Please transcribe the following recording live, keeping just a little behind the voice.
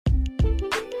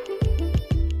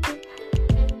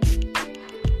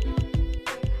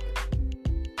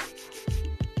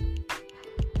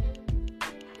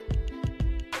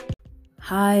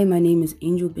Hi, my name is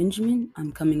Angel Benjamin.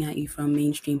 I'm coming at you from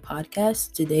Mainstream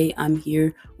Podcast. Today I'm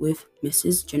here with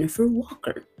Mrs. Jennifer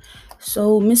Walker.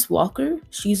 So, Miss Walker,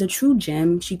 she's a true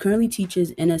gem. She currently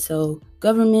teaches NSL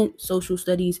Government, Social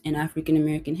Studies, and African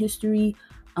American History,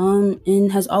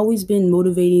 and has always been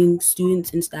motivating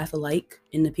students and staff alike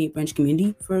in the Paint Branch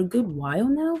community for a good while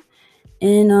now.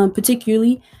 And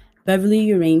particularly, Beverly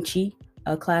Uranchi,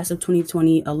 a class of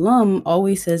 2020 alum,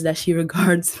 always says that she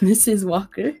regards Mrs.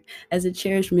 Walker as a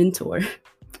cherished mentor,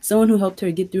 someone who helped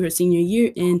her get through her senior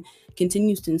year and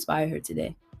continues to inspire her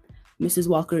today. Mrs.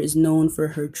 Walker is known for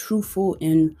her truthful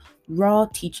and raw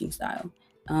teaching style,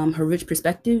 her rich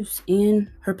perspectives,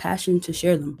 and her passion to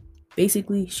share them.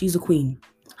 Basically, she's a queen.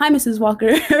 Hi, Mrs.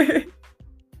 Walker.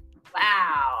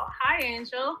 Wow. Hi,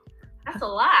 Angel. That's a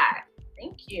lot.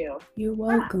 Thank you. You're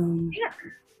welcome. Yeah.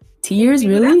 Tears,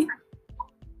 really?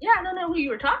 Yeah, I don't know who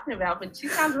you were talking about, but she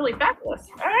sounds really fabulous.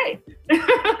 All right.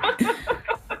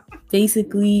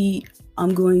 Basically,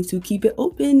 I'm going to keep it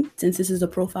open since this is a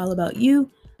profile about you.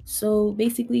 So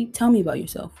basically, tell me about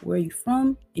yourself. Where are you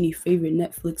from? Any favorite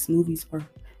Netflix movies or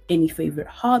any favorite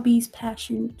hobbies,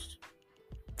 passions?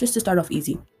 Just to start off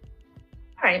easy.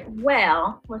 All right.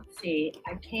 Well, let's see.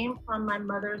 I came from my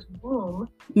mother's womb.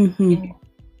 Mm-hmm.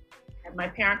 And my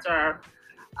parents are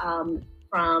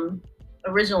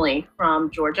originally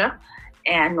from Georgia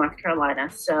and North Carolina.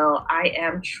 So I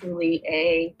am truly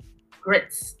a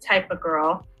grits type of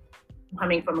girl,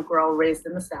 coming from a girl raised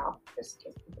in the South, just in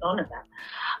case people don't know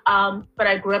that. But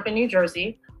I grew up in New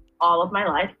Jersey all of my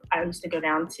life. I used to go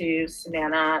down to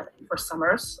Savannah for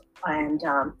summers and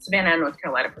Savannah and North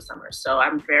Carolina for summers. So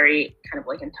I'm very kind of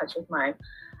like in touch with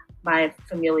my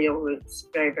familial roots,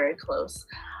 very, very close.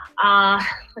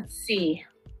 Let's see.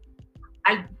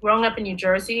 Growing up in New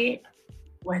Jersey,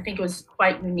 I think it was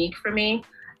quite unique for me,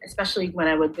 especially when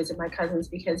I would visit my cousins,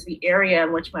 because the area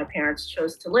in which my parents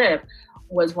chose to live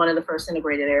was one of the first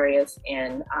integrated areas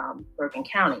in Bergen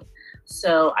County.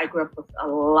 So I grew up with a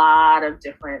lot of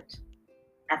different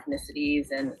ethnicities,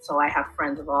 and so I have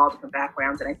friends of all different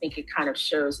backgrounds, and I think it kind of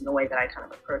shows in the way that I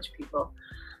kind of approach people.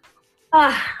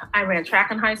 I ran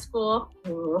track in high school.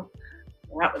 Ooh,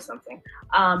 that was something.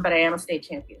 But I am a state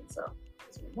champion, so.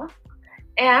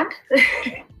 And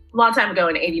a long time ago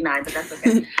in '89, but that's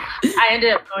okay. I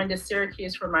ended up going to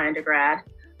Syracuse for my undergrad,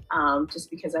 just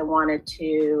because I wanted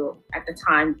to, at the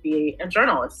time, be a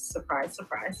journalist. Surprise,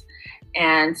 surprise.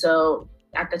 And so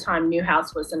at the time,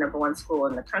 Newhouse was the #1 school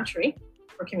in the country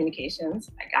for communications.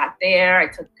 I got there, I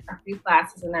took a few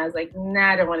classes, and I was like,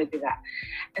 nah, I don't want to do that.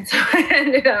 And so I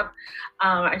ended up,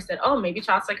 I said, oh, maybe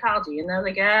child psychology. And I was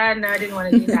like, no, I didn't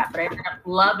want to do that. But I ended up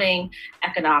loving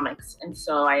economics. And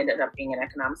so I ended up being an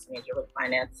economics major with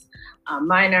finance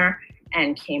minor,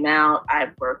 and came out.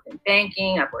 I've worked in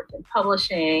banking, I've worked in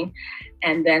publishing.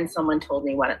 And then someone told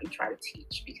me, why don't you try to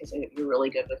teach? Because you're really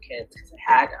good with kids. Because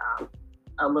I had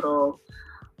a little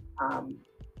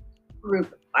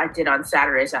group I did on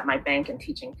Saturdays at my bank and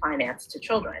teaching finance to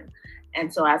children.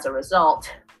 And so as a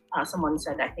result, someone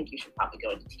said, I think you should probably go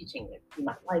into teaching if you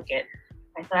might like it.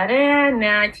 I thought,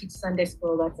 nah, I teach Sunday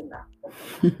school, that's enough.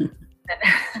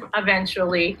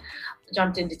 Eventually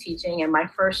jumped into teaching, and my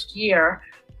first year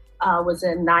was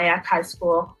in Nyack High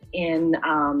School in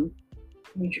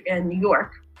New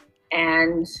York.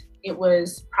 And it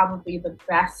was probably the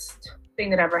best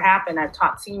thing that ever happened. I've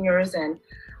taught seniors, and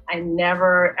I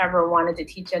never, ever wanted to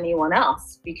teach anyone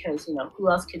else because, who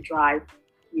else could drive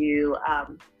you,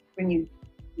 bring you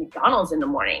McDonald's in the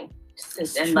morning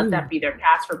and let that be their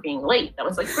pass for being late. That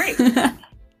was like, great.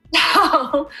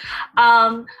 So,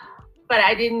 but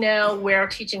I didn't know where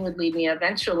teaching would lead me.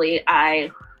 Eventually,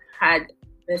 I had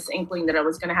this inkling that I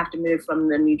was going to have to move from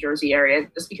the New Jersey area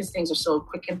just because things are so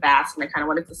quick and fast, and I kind of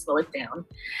wanted to slow it down.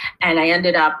 And I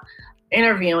ended up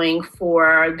interviewing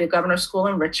for the governor's school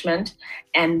in Richmond,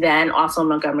 and then also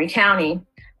Montgomery County.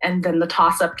 And then the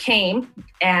toss-up came,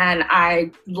 and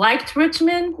I liked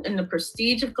Richmond and the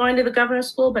prestige of going to the governor's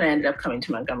school, but I ended up coming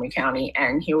to Montgomery County,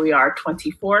 and here we are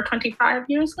 25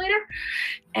 years later.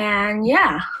 And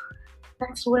yeah,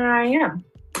 that's where I am.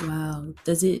 Wow.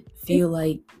 Does it feel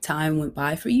like time went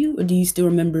by for you, or do you still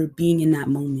remember being in that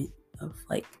moment of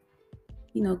like,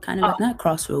 kind of not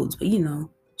crossroads, but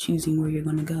choosing where you're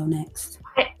going to go next?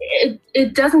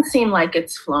 It doesn't seem like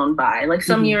it's flown by. Like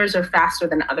some years are faster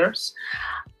than others.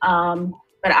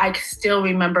 But I still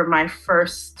remember my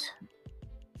first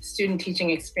student teaching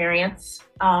experience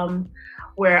and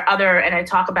I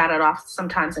talk about it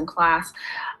sometimes in class.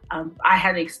 I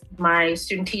had my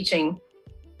student teaching.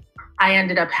 I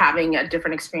ended up having a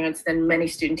different experience than many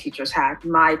student teachers had.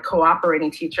 My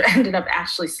cooperating teacher ended up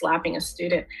actually slapping a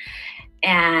student.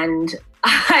 And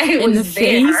I In the was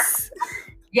there. face?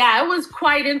 Yeah, it was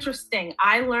quite interesting.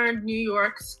 I learned New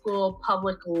York School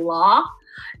public law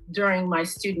during my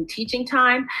student teaching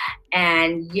time.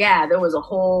 And yeah, there was a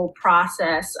whole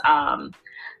process.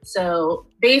 So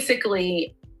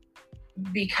basically,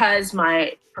 because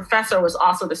my professor was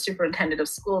also the superintendent of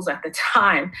schools at the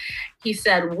time, he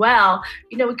said, well,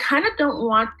 we kind of don't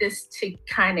want this to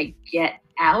kind of get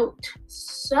out.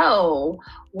 So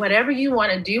whatever you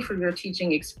want to do for your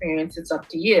teaching experience, it's up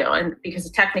to you. And because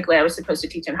technically I was supposed to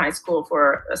teach in high school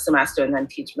for a semester and then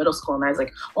teach middle school. And I was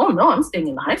like, oh no, I'm staying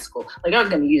in the high school. Like I was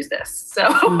going to use this.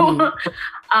 So,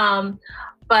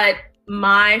 but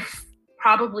my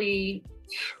probably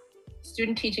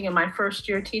student teaching in my first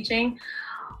year teaching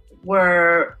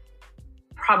were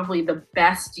probably the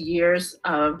best years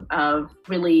of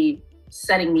really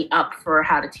setting me up for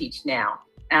how to teach now.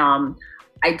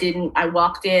 I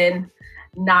walked in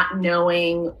not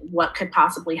knowing what could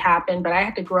possibly happen, but I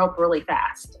had to grow up really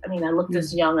fast. I mean, I looked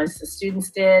as young as the students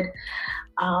did.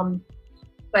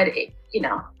 But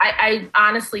I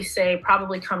honestly say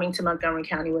probably coming to Montgomery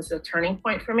County was a turning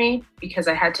point for me, because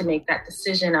I had to make that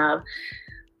decision of,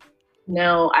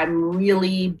 no, I'm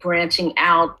really branching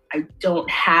out. I don't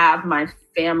have my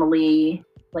family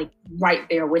like right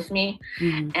there with me.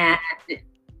 And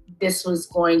this was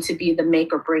going to be the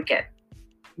make or break it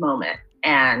moment.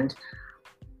 And,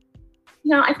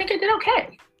 I think I did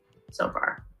okay so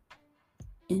far.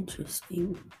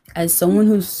 Interesting. As someone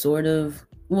who's sort of,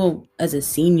 as a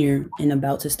senior and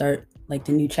about to start like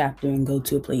the new chapter and go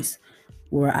to a place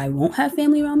where I won't have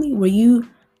family around me, were you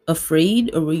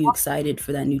afraid or were you excited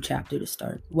for that new chapter to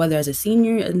start? Whether as a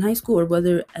senior in high school or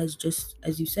whether as just,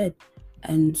 as you said,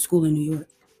 in school in New York,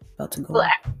 about to go.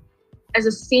 Well, as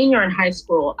a senior in high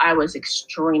school, I was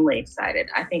extremely excited.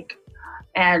 I think,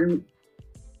 and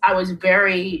I was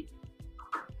very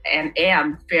and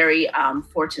am very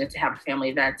fortunate to have a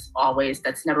family that's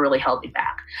never really held me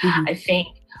back. I think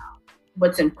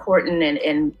what's important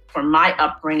and from my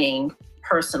upbringing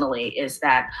personally is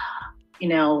that,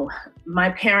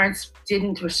 my parents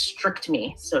didn't restrict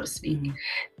me, so to speak.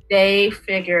 They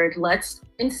figured, let's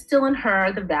instill in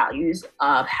her the values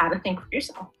of how to think for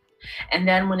yourself. And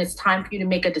then when it's time for you to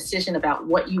make a decision about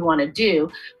what you want to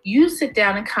do, you sit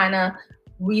down and kind of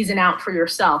reason out for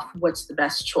yourself what's the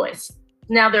best choice.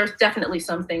 Now, there's definitely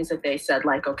some things that they said,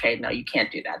 like, okay, no, you can't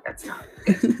do that. That's not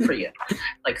good for you.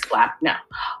 Like slap, no.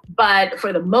 But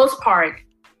for the most part,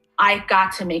 I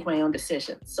got to make my own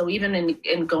decisions. So even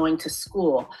in going to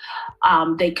school,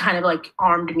 they kind of like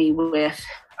armed me with,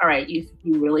 all right, you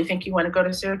really think you want to go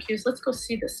to Syracuse? Let's go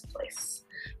see this place.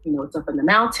 It's up in the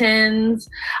mountains.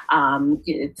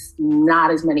 It's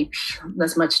not as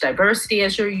much diversity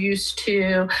as you're used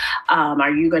to.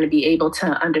 Are you going to be able to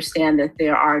understand that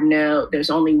there's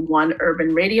only one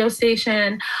urban radio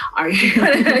station? Are you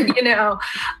going to,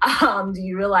 do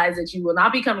you realize that you will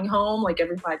not be coming home like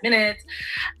every 5 minutes?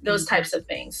 Those types of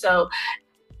things. So,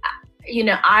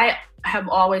 I have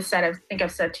always said, I think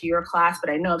I've said to your class,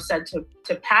 but I know I've said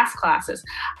to past classes,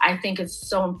 I think it's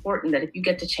so important that if you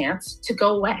get the chance to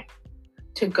go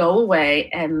away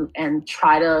and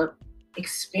try to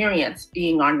experience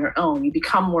being on your own, you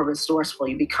become more resourceful,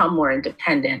 you become more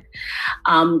independent.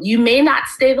 You may not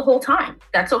stay the whole time.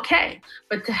 That's okay.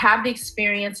 But to have the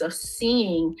experience of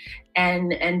seeing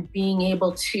and being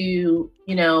able to,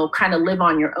 kind of live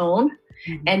on your own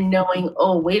and knowing,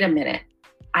 oh, wait a minute,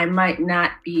 I might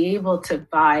not be able to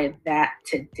buy that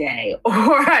today, or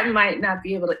I might not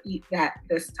be able to eat that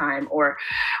this time, or,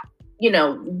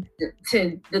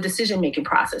 to the decision-making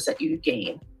process that you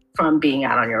gain from being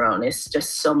out on your own is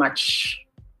just so much,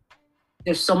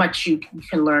 there's so much you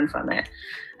can learn from it.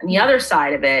 And the other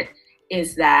side of it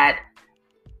is that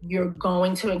you're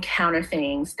going to encounter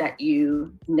things that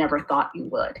you never thought you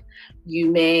would.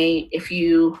 You may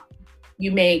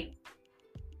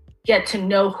get to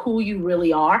know who you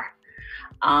really are,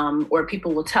 or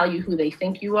people will tell you who they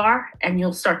think you are, and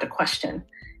you'll start to question,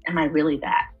 am I really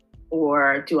that?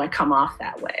 Or do I come off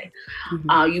that way?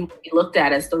 You will be looked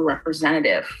at as the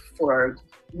representative for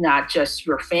not just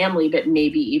your family, but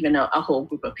maybe even a whole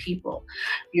group of people.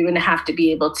 You're going to have to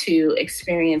be able to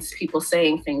experience people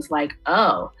saying things like,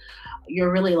 oh,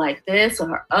 you're really like this,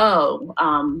 or, oh,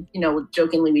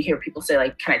 jokingly we hear people say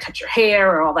like, can I touch your hair,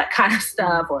 or all that kind of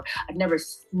stuff, or I've never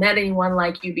met anyone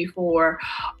like you before.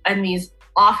 And these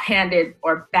offhanded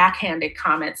or backhanded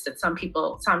comments that some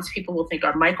people will think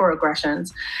are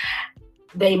microaggressions.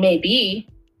 They may be,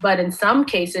 but in some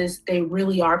cases they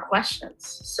really are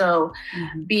questions. So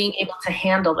being able to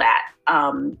handle that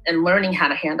and learning how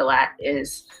to handle that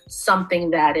is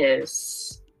something that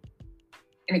is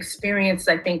an experience,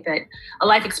 I think that a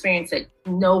life experience that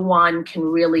no one can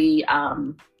really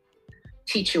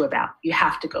teach you about. You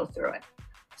have to go through it.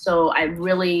 So I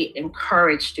really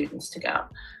encourage students to go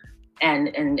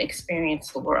and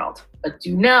experience the world, but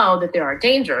do know that there are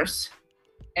dangers,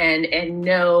 and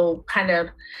know kind of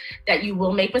that you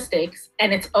will make mistakes,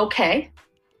 and it's okay.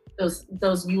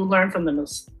 Those you learn from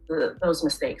those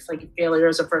mistakes, like failure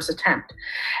is a first attempt.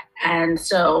 And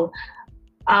so,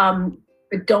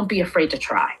 but don't be afraid to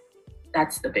try.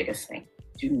 That's the biggest thing.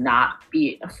 Do not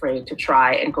be afraid to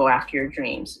try and go after your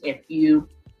dreams. If you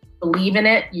believe in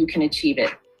it, you can achieve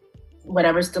it.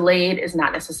 Whatever's delayed is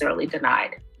not necessarily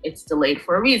denied. It's delayed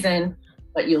for a reason,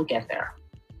 but you'll get there.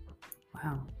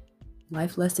 Wow.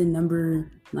 Life lesson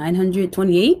number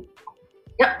 928?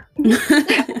 Yep.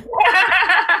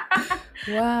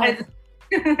 Wow.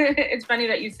 It's funny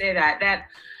that you say that. That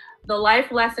the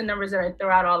life lesson numbers that I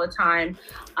throw out all the time,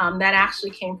 that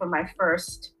actually came from my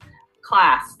first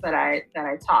class that I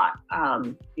taught,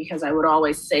 because I would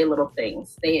always say little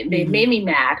things. They made me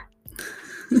mad,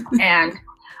 and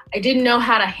I didn't know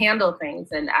how to handle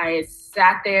things. And I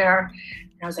sat there,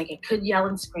 and I was like, I could yell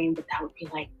and scream, but that would be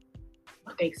like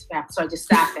what they expect. So I just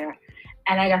sat there,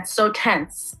 and I got so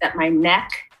tense that my neck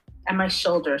and my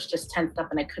shoulders just tensed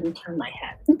up, and I couldn't turn my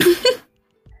head.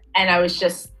 And I was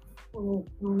just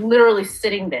literally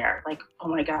sitting there like, oh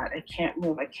my God, I can't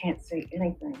move. I can't say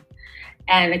anything.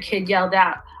 And a kid yelled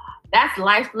out, that's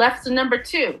life lesson number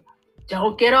 2.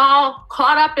 Don't get all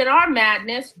caught up in our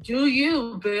madness. Do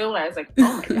you, boo? I was like,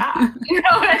 oh my God. You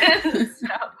know?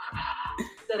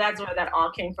 So that's where that all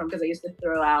came from, because I used to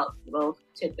throw out little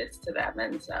tidbits to them.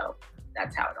 And so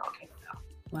that's how it all came about.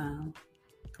 Wow.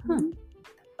 Huh.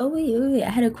 Oh, wait. I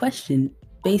had a question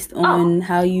based on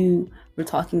how you were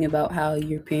talking about how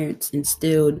your parents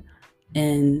instilled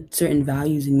in certain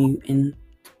values in you and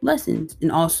lessons,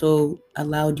 and also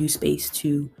allowed you space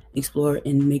to explore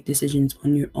and make decisions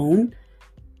on your own.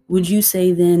 Would you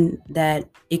say then that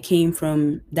it came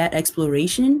from that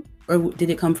exploration, or did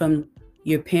it come from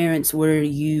your parents where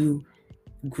you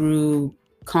grew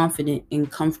confident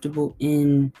and comfortable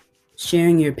in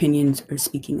sharing your opinions or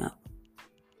speaking up?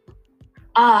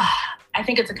 I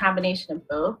think it's a combination of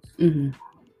both. Mm-hmm.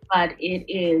 But it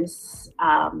is,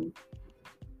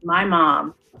 my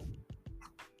mom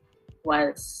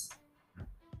was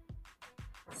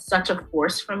such a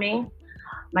force for me.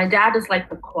 My dad is like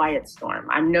the quiet storm.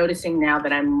 I'm noticing now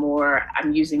that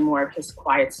I'm using more of his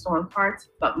quiet storm parts,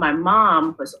 but my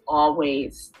mom was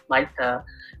always like the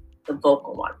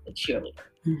vocal one, the cheerleader.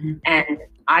 Mm-hmm. And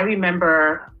I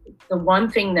remember the one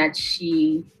thing that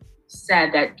she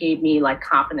said that gave me like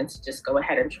confidence to just go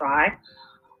ahead and try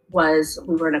was,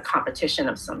 we were in a competition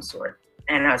of some sort.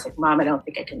 And I was like, Mom, I don't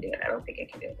think I can do it.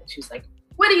 And she was like,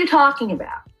 what are you talking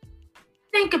about?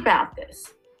 Think about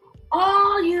this.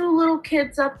 All you little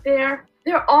kids up there,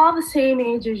 they're all the same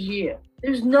age as you.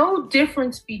 There's no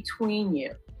difference between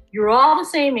you. You're all the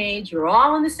same age. You're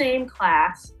all in the same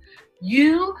class.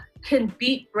 You can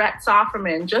beat Brett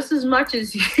Sofferman just as much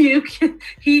as he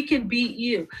can beat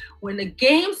you. When the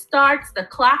game starts, the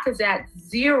clock is at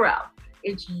 0.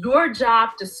 It's your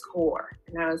job to score.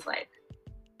 And I was like,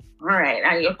 all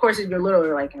right. Of course, if you're little,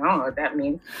 you're like, I don't know what that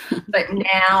means. But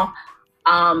now,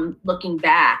 looking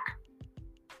back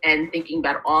and thinking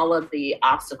about all of the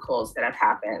obstacles that have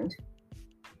happened,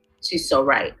 she's so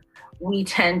right. We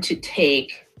tend to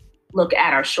look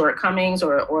at our shortcomings,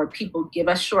 or people give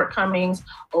us shortcomings.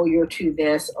 Oh, you're too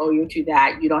this. Oh, you're too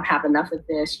that. You don't have enough of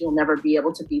this. You'll never be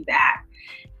able to be that.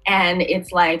 And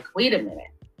it's like, wait a minute.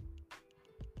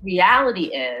 Reality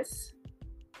is,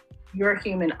 you're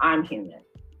human, I'm human.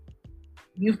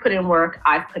 You've put in work,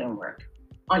 I've put in work.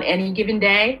 On any given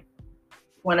day,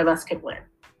 one of us could win.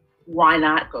 Why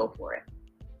not go for it?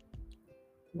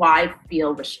 Why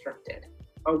feel restricted?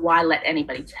 Or why let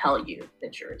anybody tell you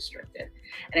that you're restricted?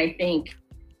 And I think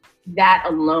that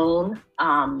alone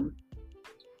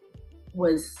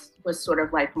was sort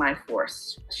of like my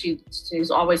force. She's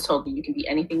always told me, you can be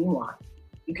anything you want.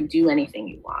 You can do anything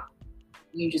you want.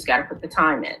 You just got to put the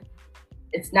time in.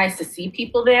 It's nice to see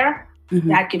people there. Mm-hmm.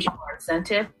 That gives you more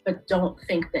incentive, but don't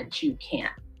think that you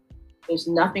can't. There's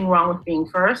nothing wrong with being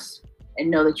first,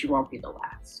 and know that you won't be the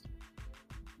last.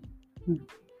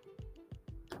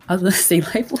 I was going to say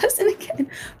life lesson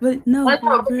again, but no. But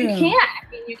you can't.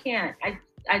 I mean, you can't.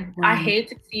 I hate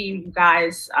to see you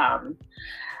guys.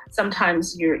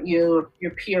 Sometimes your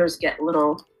peers get a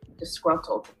little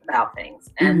disgruntled about things,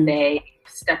 and mm-hmm. they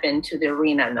step into the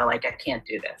arena and they're like, I can't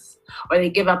do this. Or they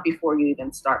give up before you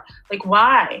even start. Like,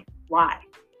 why?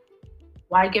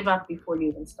 Why give up before you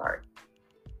even start?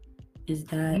 Is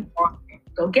that...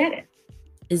 Go get it.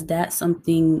 is that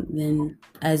something then,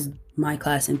 as my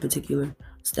class in particular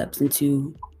steps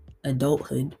into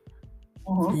adulthood,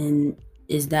 then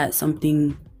is that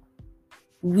something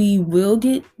we will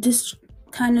get just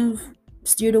kind of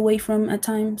steered away from at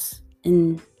times?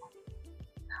 And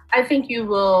I think you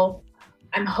will.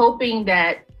 I'm hoping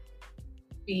that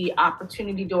the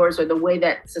opportunity doors, or the way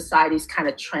that society's kind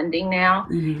of trending now,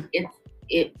 you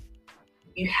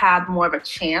have more of a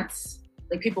chance.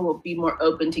 Like, people will be more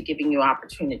open to giving you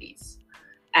opportunities,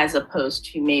 as opposed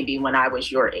to maybe when I was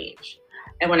your age.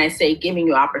 And when I say giving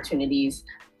you opportunities,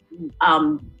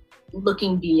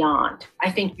 looking beyond. I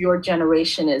think your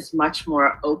generation is much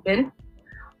more open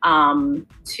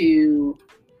to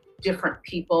different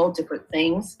people, different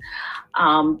things.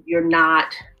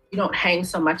 You don't hang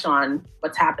so much on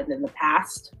what's happened in the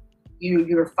past.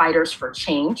 You're fighters for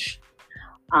change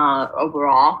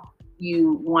overall.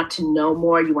 You want to know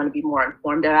more, you want to be more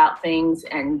informed about things.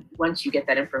 And once you get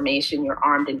that information, you're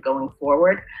armed and going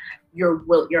forward,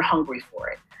 you're hungry for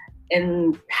it.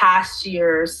 In past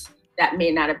years, that may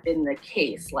not have been the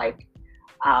case. Like,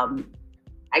 I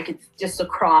could just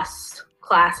across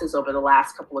classes over the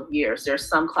last couple of years, there's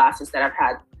some classes that I've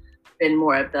had been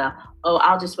more of the, oh,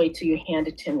 I'll just wait till you hand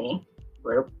it to me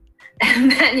group.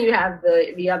 And then you have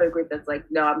the other group that's like,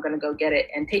 no, I'm going to go get it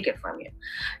and take it from you.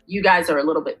 You guys are a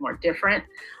little bit more different.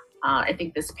 I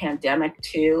think this pandemic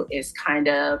too is kind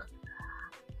of,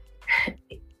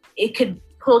 it could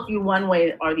pull you one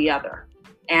way or the other.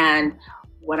 And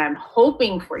what I'm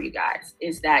hoping for you guys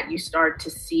is that you start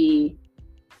to see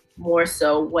more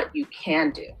so what you can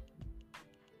do,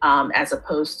 as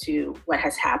opposed to what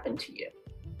has happened to you.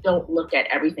 Don't look at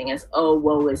everything as, oh,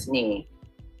 woe is me.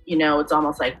 It's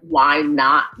almost like, why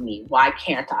not me? Why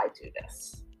can't I do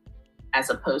this? As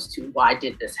opposed to, why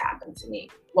did this happen to me?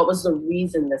 What was the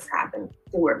reason this happened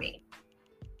for me?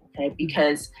 Okay,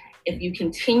 because if you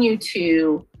continue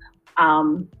to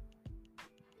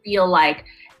feel like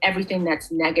everything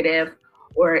that's negative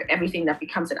or everything that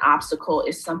becomes an obstacle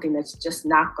is something that's just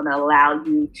not going to allow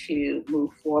you to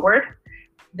move forward,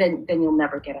 then you'll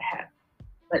never get ahead.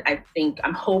 But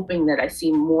I'm hoping that I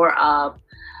see more of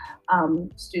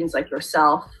students like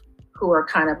yourself who are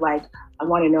kind of like, I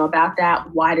want to know about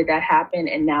that. Why did that happen?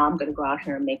 And now I'm going to go out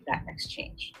here and make that next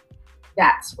change.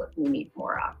 That's what we need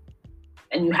more of.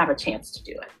 And you have a chance to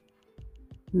do it.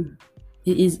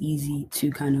 It is easy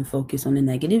to kind of focus on the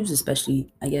negatives,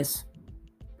 especially, I guess,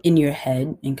 in your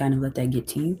head, and kind of let that get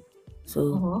to you.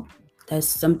 So that's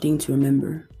something to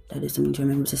remember. That is something to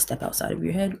remember, to step outside of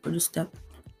your head, or just step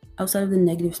outside of the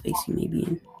negative space you may be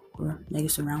in, or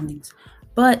negative surroundings.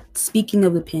 But speaking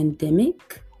of the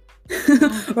pandemic,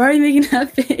 why are you making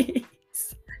that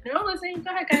face? No, listen,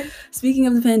 go ahead, guys. Speaking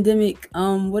of the pandemic,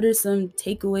 what are some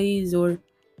takeaways or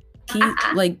key,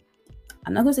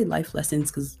 I'm not gonna say life lessons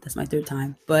because that's my third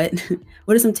time, but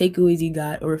what are some takeaways you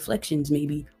got, or reflections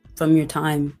maybe, from your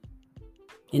time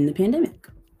in the pandemic?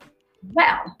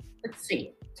 Well, let's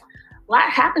see. A lot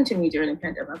happened to me during the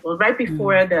pandemic. Well, right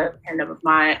before the pandemic,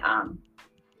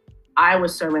 I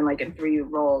was serving like in 3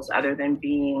 roles, other than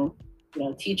being,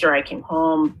 teacher. I came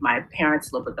home, my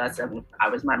parents lived with us, and I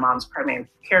was my mom's primary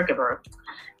caregiver.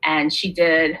 And she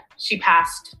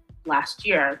passed last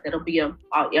year. It'll be a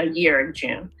year in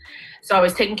June. So I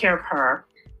was taking care of her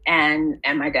and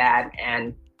my dad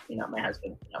and, my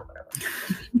husband, whatever.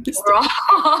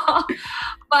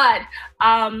 But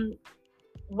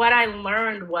what I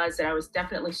learned was that I was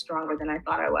definitely stronger than I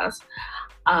thought I was.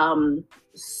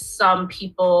 Some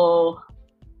people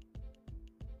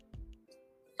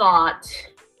thought,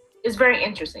 it's very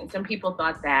interesting. Some people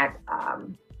thought that,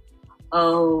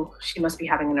 oh, she must be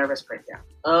having a nervous breakdown.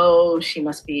 Oh, she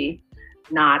must be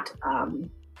not,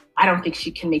 I don't think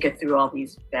she can make it through all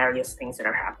these various things that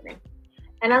are happening.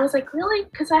 And I was like, really?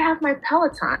 Because I have my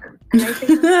Peloton. And I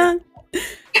think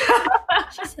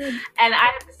and I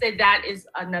have to say that is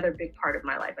another big part of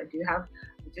my life. I do have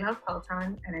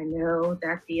Peloton, and I know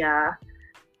that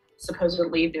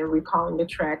supposedly they're recalling the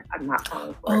tread. I'm not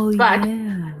falling for it. But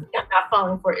I'm not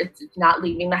falling for it. It's not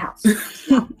leaving the house. It's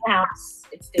not in the house.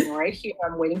 It's staying right here.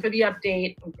 I'm waiting for the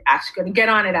update. I'm actually going to get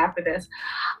on it after this.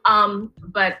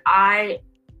 But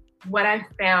what I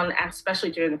found,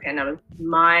 especially during the pandemic,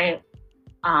 my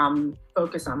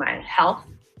focus on my health,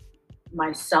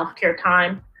 my self-care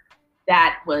time,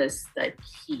 that was the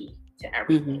key to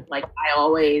everything. Like, I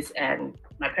always, and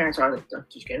my parents are like, did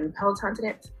you get in the Peloton today?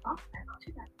 I said, oh, I'll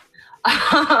do that.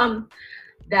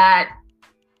 That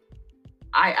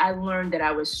I learned that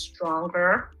I was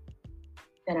stronger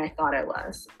than I thought I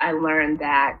was. I learned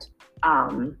that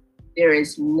there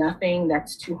is nothing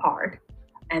that's too hard,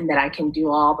 and that I can do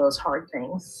all those hard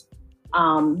things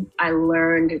I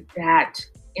learned that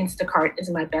Instacart is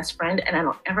my best friend and I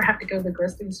don't ever have to go to the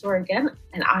grocery store again.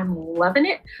 And I'm loving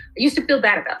it. I used to feel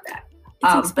bad about that.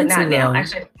 But not now.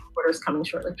 Actually, order's coming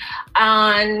shortly.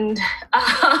 And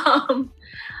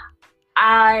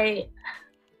I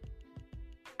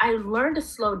learned to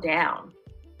slow down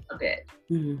a bit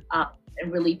and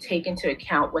really take into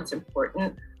account what's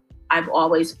important. I've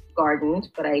always gardened,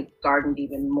 but I gardened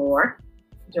even more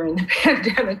during the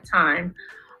pandemic time.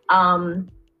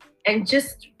 And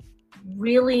just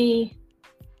really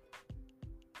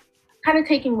kind of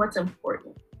taking what's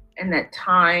important and that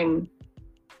time,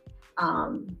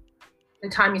 the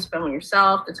time you spend with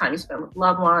yourself, the time you spend with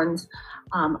loved ones.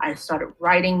 I started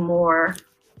writing more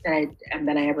than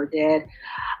I ever did.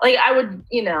 Like I would,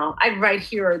 I'd write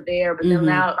here or there, but then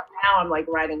now I'm like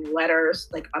writing letters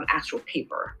like on actual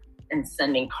paper and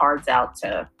sending cards out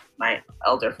to my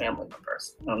elder family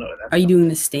members. I don't know what that's. Are you doing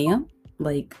the stamp?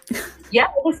 Like yeah,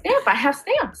 the stamp. I have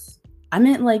stamps. I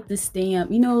meant like the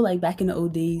stamp, like back in the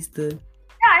old days, the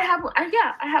I have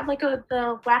like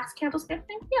the wax candle stamp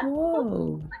thing. Yeah.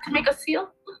 Whoa. To make a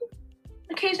seal.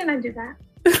 Occasionally I do that.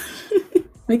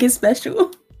 Make it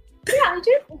special. Yeah, I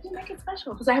do make it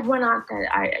special because I have one aunt that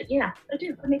I do.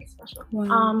 I make it special.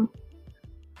 Wow.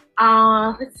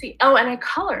 Let's see. Oh, and I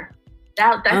color.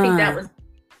 I think that was.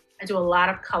 I do a lot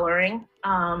of coloring.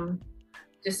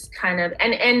 Just kind of,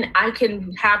 and I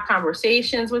can have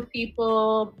conversations with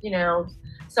people.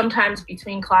 Sometimes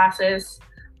between classes.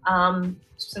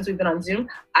 Since we've been on Zoom,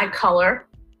 I color.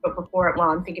 But before, while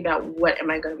I'm thinking about what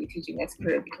am I going to be teaching next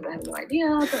period because I have no idea,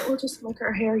 but we'll just make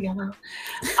her hair yellow or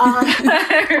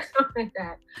something like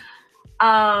that.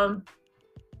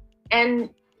 And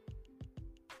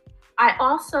I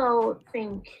also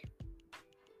think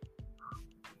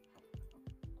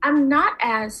I'm not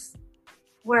as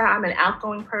where I'm an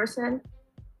outgoing person,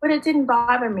 but it didn't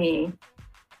bother me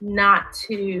not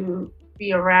to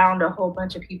be around a whole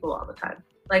bunch of people all the time.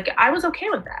 Like I was okay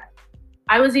with that.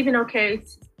 I was even okay,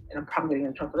 and I'm probably getting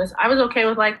in trouble for this. I was okay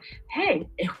with like, hey,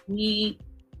 if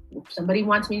somebody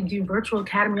wants me to do virtual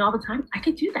academy all the time, I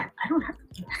could do that. I don't have to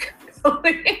do that.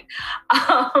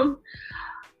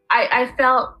 I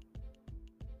felt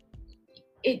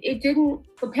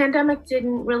the pandemic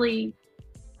didn't really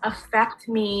affect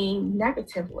me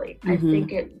negatively. I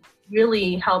think it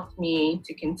really helped me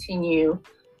to continue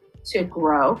to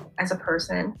grow as a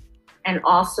person and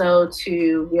also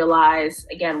to realize,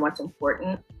 again, what's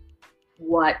important,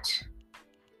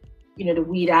 to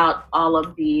weed out all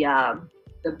of the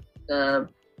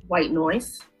white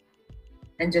noise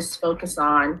and just focus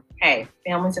on, hey,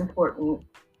 family's important.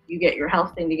 You get your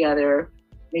health thing together.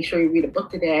 Make sure you read a book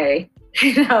today,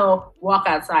 walk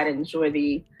outside and enjoy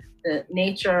the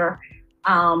nature,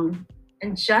 and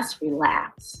just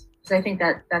relax. Because I think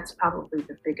that's probably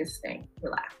the biggest thing,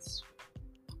 relax.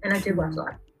 And I did watch a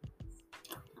lot.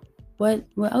 What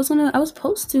I was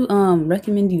supposed to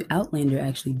recommend you Outlander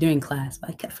actually during class,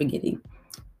 but I kept forgetting.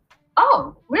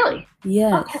 Oh, really?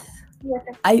 Yes.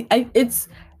 Okay. It's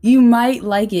you might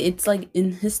like it. It's like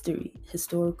in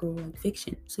historical like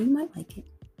fiction, so you might like it.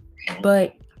 Okay.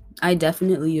 But I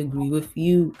definitely agree with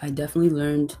you. I definitely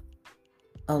learned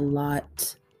a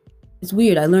lot. It's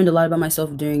weird. I learned a lot about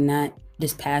myself during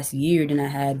this past year than I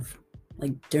had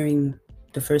like during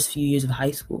the first few years of high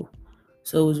school.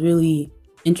 So it was really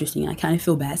interesting. I kind of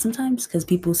feel bad sometimes because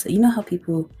people say, how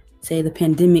people say the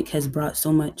pandemic has brought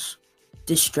so much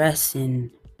distress and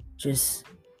just,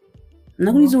 I'm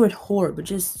not going to use the word horror, but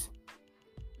just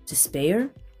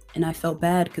despair. And I felt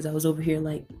bad because I was over here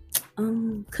like,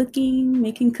 cooking,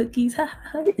 making cookies,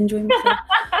 enjoying myself.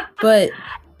 But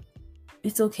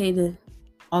it's okay to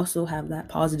also have that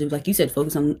positive, like you said,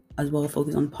 focus on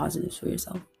positives for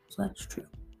yourself. So that's true.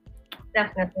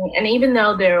 Definitely. And even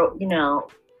though there,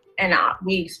 and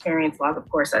we experienced loss, of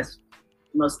course, that's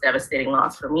the most devastating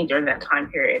loss for me during that time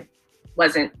period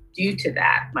wasn't due to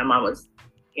that. My mom was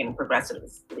getting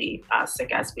progressively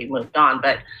sick as we moved on,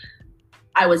 but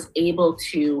I was able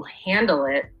to handle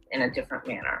it in a different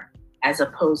manner, as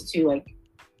opposed to like,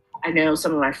 I know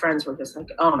some of my friends were just like,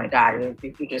 oh my God,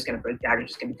 you're just going to break down. You're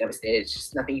just going to be devastated. It's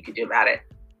just nothing you could do about it.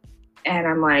 And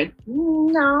I'm like,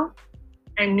 no,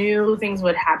 I knew things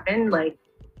would happen. Like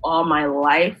all my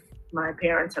life, my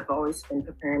parents have always been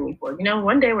preparing me for,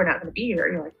 one day we're not going to be here.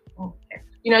 You're like, oh,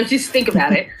 okay. Just think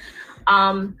about it.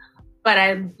 But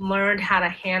I learned how to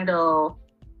handle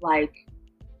like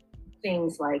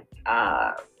things like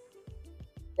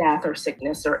death or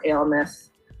sickness or illness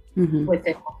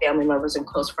within family members and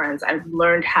close friends. I've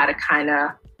learned how to kind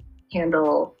of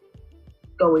handle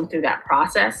going through that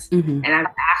process. And I've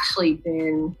actually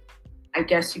been I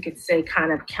guess you could say,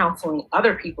 kind of counseling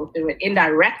other people through it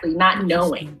indirectly, not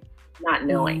knowing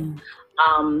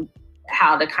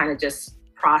how to kind of just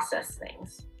process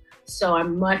things. So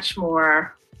I'm much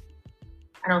more,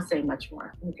 I don't say much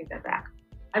more, let me take that back.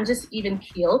 I'm just even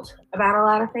keeled about a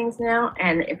lot of things now.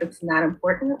 And if it's not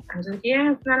important, I'm just like,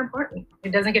 yeah, it's not important.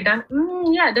 It doesn't get done.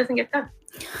 Yeah, it doesn't get done.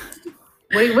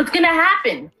 What's going to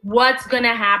happen? What's going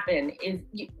to happen?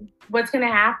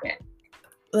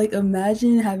 Like,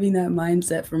 imagine having that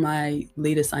mindset for my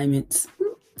late assignments.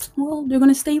 Well, they're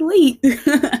going to stay late.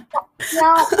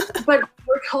 Well, but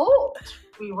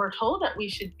we were told that we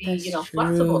should be,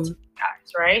 flexible to you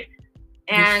guys, right?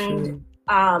 And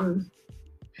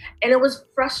and it was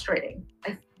frustrating.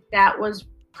 That was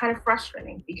kind of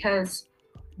frustrating because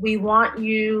we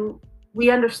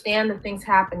understand that things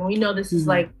happen. We know this is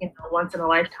like, once in a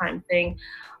lifetime thing.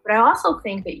 But I also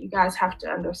think that you guys have to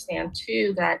understand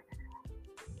too that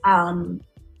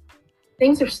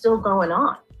things are still going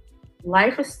on.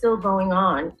 Life is still going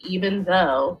on, even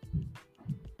though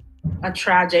a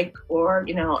tragic or,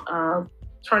 a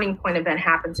turning point event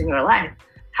happens in your life.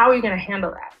 How are you going to handle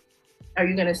that? Are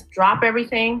you going to drop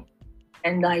everything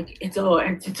and like, it's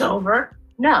over?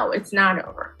 No, it's not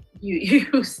over.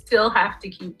 You still have to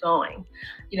keep going.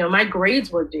 My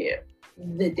grades were due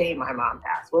the day my mom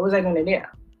passed. What was I going to do?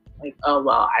 Like, oh,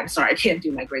 well, I'm sorry, I can't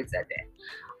do my grades that day.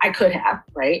 I could have,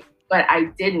 right? But I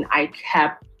didn't. I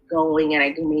kept going and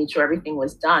I made sure everything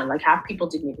was done. Like, half people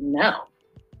didn't even know.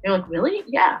 They're like, really?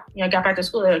 Yeah. I got back to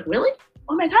school. They're like, really?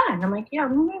 Oh my God. And I'm like, yeah,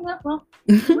 well,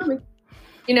 really.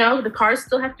 The cars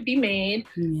still have to be made.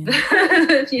 Yeah.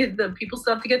 The people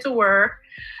still have to get to work.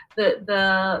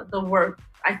 The work.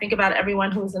 I think about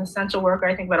everyone who's an essential worker.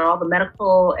 I think about all the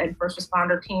medical and first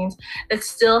responder teams that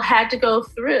still had to go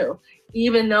through,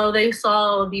 even though they saw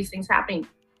all of these things happening.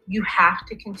 You have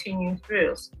to continue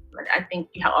through. I think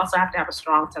you also have to have a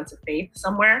strong sense of faith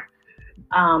somewhere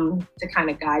to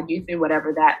kind of guide you through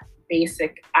whatever that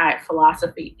basic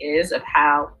philosophy is of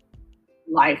how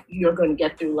you're going to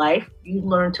get through life. You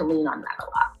learn to lean on that a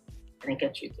lot, and it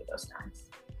gets you through those times.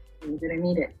 You're going to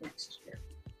need it next year.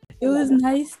 It was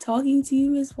nice talking to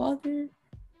you, Ms. Walker.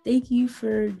 Thank you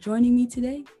for joining me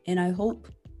today, and I hope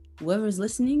whoever's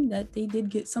listening that they did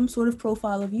get some sort of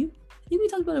profile of you. I think we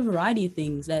talked about a variety of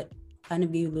things that kind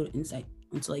of gave a little insight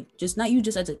into, like, just not you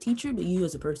just as a teacher, but you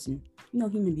as a person,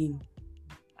 human being.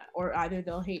 Or either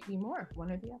they'll hate me more,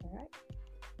 one or the other, right?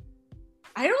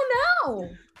 I don't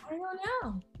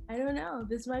know.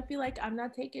 This might be like, I'm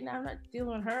not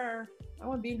dealing with her. I don't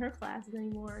want to be in her classes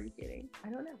anymore. Are you kidding? I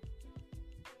don't know.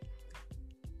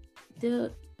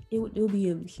 It will be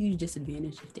a huge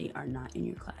disadvantage if they are not in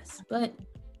your class. But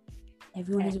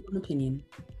everyone has their own opinion.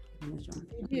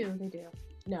 They do.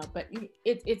 No, but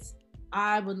it's.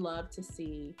 I would love to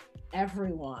see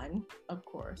everyone, of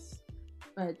course,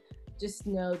 but just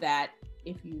know that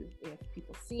if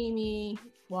people see me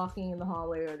walking in the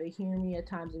hallway or they hear me at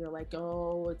times and they're like,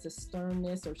 oh, it's a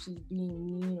sternness or she's being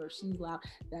mean or she's loud,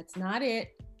 that's not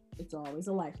it. It's always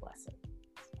a life lesson.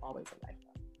 It's always a life lesson.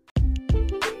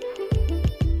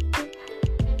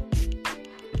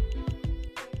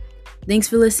 Thanks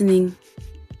for listening.